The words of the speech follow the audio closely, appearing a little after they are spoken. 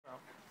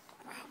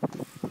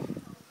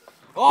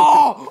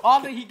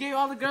Oh, he gave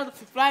all the girls a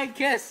flying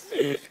kiss.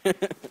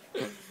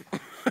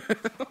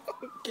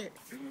 Okay.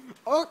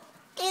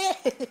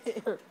 Okay.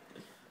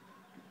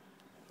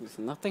 There's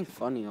nothing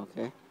funny,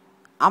 okay?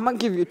 I'm gonna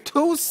give you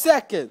 2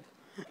 seconds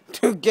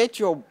to get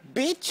your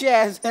bitch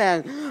ass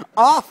hand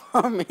off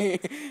of me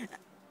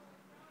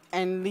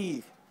and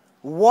leave.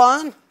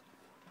 1,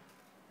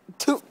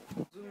 2.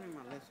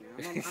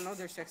 I know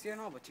they're sexy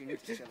and all, but you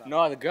need to shut up.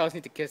 No, the girls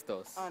need to kiss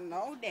those. I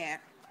know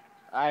that.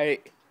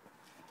 Alright.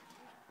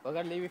 We're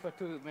gonna leave you for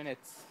 2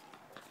 minutes.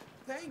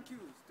 Thank you,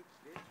 stupid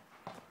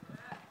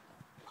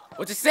bitch.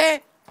 What you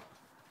say?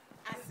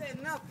 I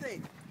said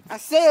nothing. I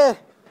said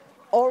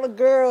all the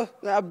girls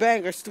that I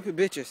bang are stupid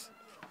bitches.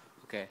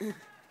 Okay.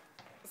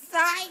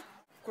 Sigh.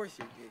 Of course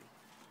you did.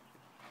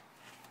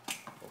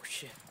 Oh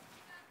shit.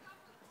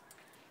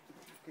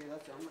 Okay,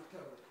 that's it. I'm gonna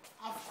tell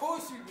her. Of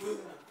course you did.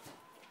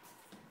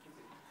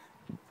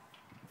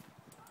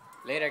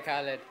 Later,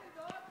 Khalid.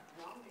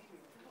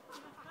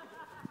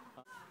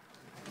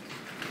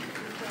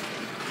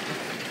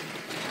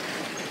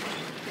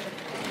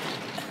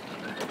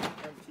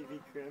 MTV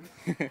Cribs.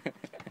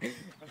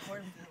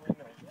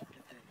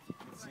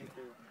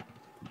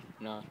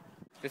 No.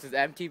 This is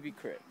MTV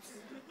Cribs.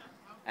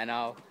 And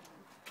now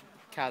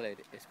Khalid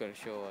is going to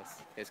show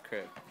us his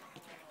crib.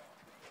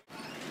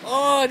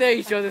 Oh, there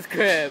he shows his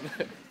crib.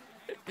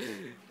 You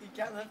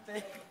can't lift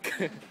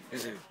it.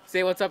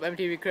 Say what's up,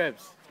 MTV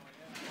Cribs.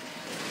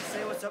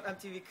 Say what's up,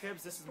 MTV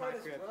Cribs. This is my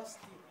crib.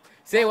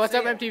 Say what's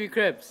up, MTV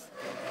Cribs.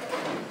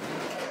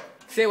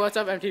 Say what's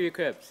up, MTV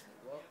Cribs.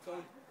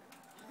 Welcome.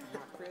 My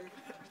crib.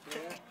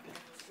 Yeah.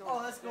 Oh,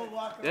 let's go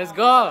walk around. Let's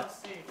go. This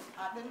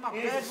is my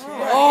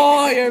bedroom.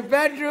 Oh, your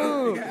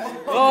bedroom.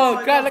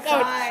 Oh, God, look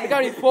how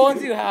many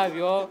phones you have,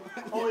 yo.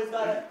 Oh, he's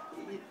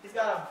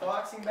got a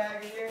boxing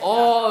bag in here.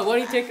 Oh, what are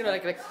you taking?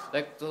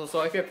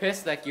 So if you're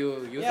pissed, like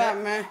you use Yeah,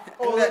 it? man.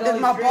 Oh, This is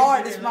my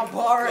bar. This is my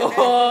bar. Right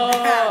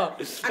Oh,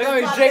 look how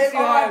many drinks you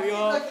have,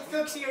 yo. Look,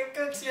 cooks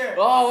here.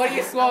 Oh, what do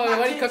you swallow?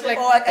 What do you cook,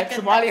 like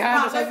Somali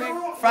ham or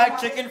something? Fried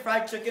chicken,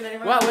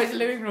 anyway. Wow, where's the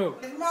living room?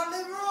 This is my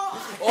living room.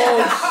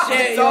 Oh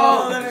shit,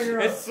 all yo. living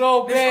room. It's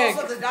so big.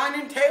 Also the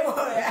dining table.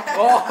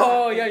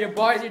 Oh, yeah, your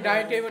bar is your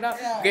dining table now?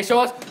 Yeah. Okay, show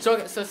us,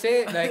 so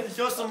say, like,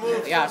 Show some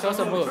moves. yeah, show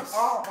some moves.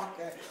 Oh,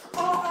 okay.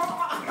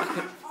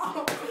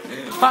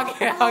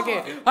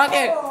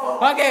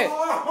 Okay.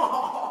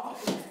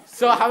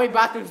 So how many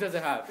bathrooms does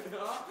it have?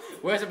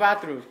 Where's the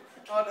bathroom?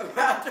 Oh, the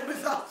bathroom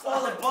is outside.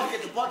 Oh, the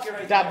bucket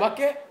right That there.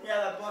 bucket? Yeah,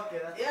 that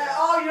bucket. That's Yeah,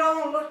 oh, you don't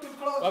want to look too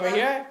close. Over man.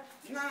 here?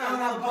 No,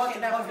 the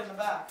bucket. bucket in the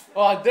back.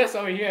 Oh, this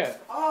over here.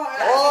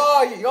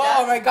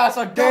 Oh, My God,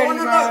 so dirty, no,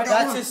 man.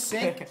 That's his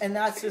sink and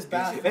that's his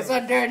bathroom. It's so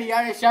dirty.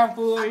 I need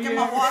shampoo over I get here.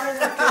 my water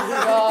there too.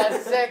 Oh,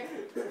 it's sick.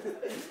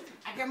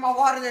 I get my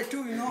water there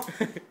too, you know.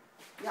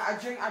 Yeah, I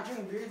drink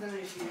beer than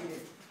this shit.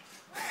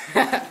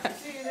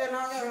 See, they're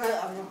not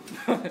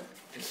there.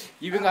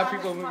 You even got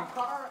people moving. My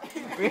car.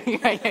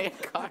 Yeah,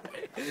 car.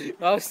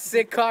 Oh,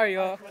 sick car,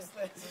 yo.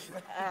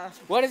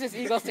 What is this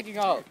eagle sticking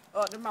out?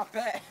 Oh, they're my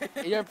pet.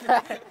 Your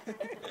pet.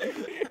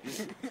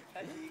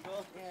 Yeah,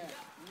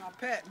 my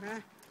pet,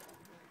 man.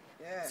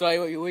 Yeah. So,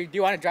 do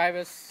you want to drive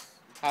us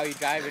how you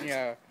drive in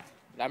your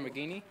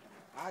Lamborghini?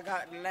 I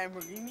got the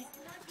Lamborghini.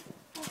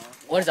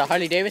 What is it,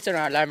 Harley Davidson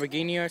or a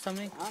Lamborghini or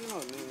something? I don't know,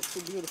 man. It's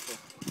too beautiful.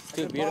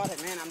 Too I beautiful. bought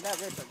it, man. I'm that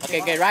rich.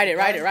 Okay, ride it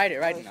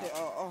now.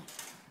 Oh,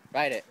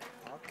 Ride it.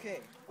 okay.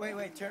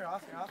 Wait, turn it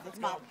off. This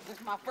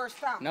is my first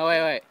time. No,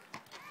 wait.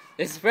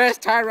 This is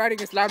first time riding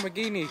this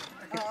Lamborghini.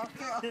 Oh,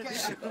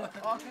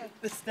 okay.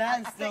 The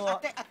stand's still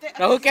up.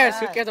 No, who cares?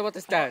 Who cares about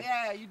the stand?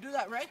 Yeah, you do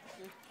that, right?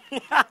 Yeah.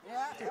 Yeah.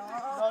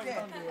 No, you Okay.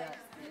 don't do that.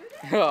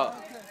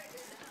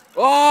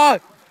 Oh!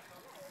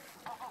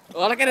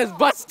 Oh, look at his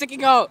butt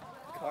sticking out.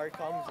 Car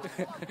comes.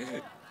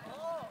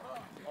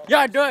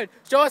 Yeah, dude,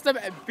 show us some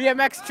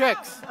BMX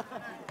tricks.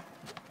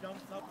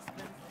 Jumps up,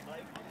 spins the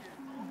bike.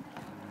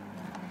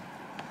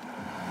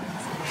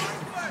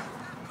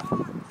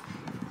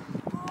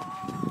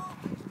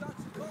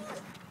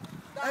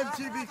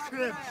 MTV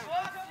Cribs.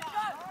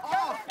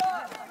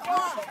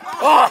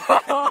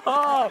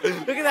 Oh,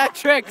 look at that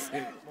tricks.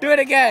 Do it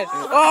again.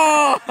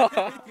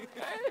 Oh.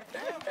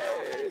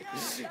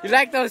 You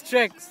like those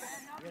tricks?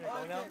 You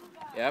gonna go now?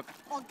 Yep.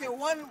 Okay,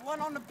 one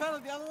on the pedal,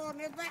 the other one on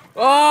the back.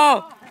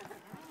 Oh.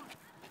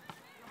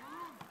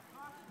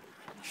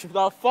 She's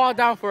about to fall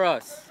down for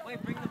us.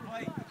 Wait,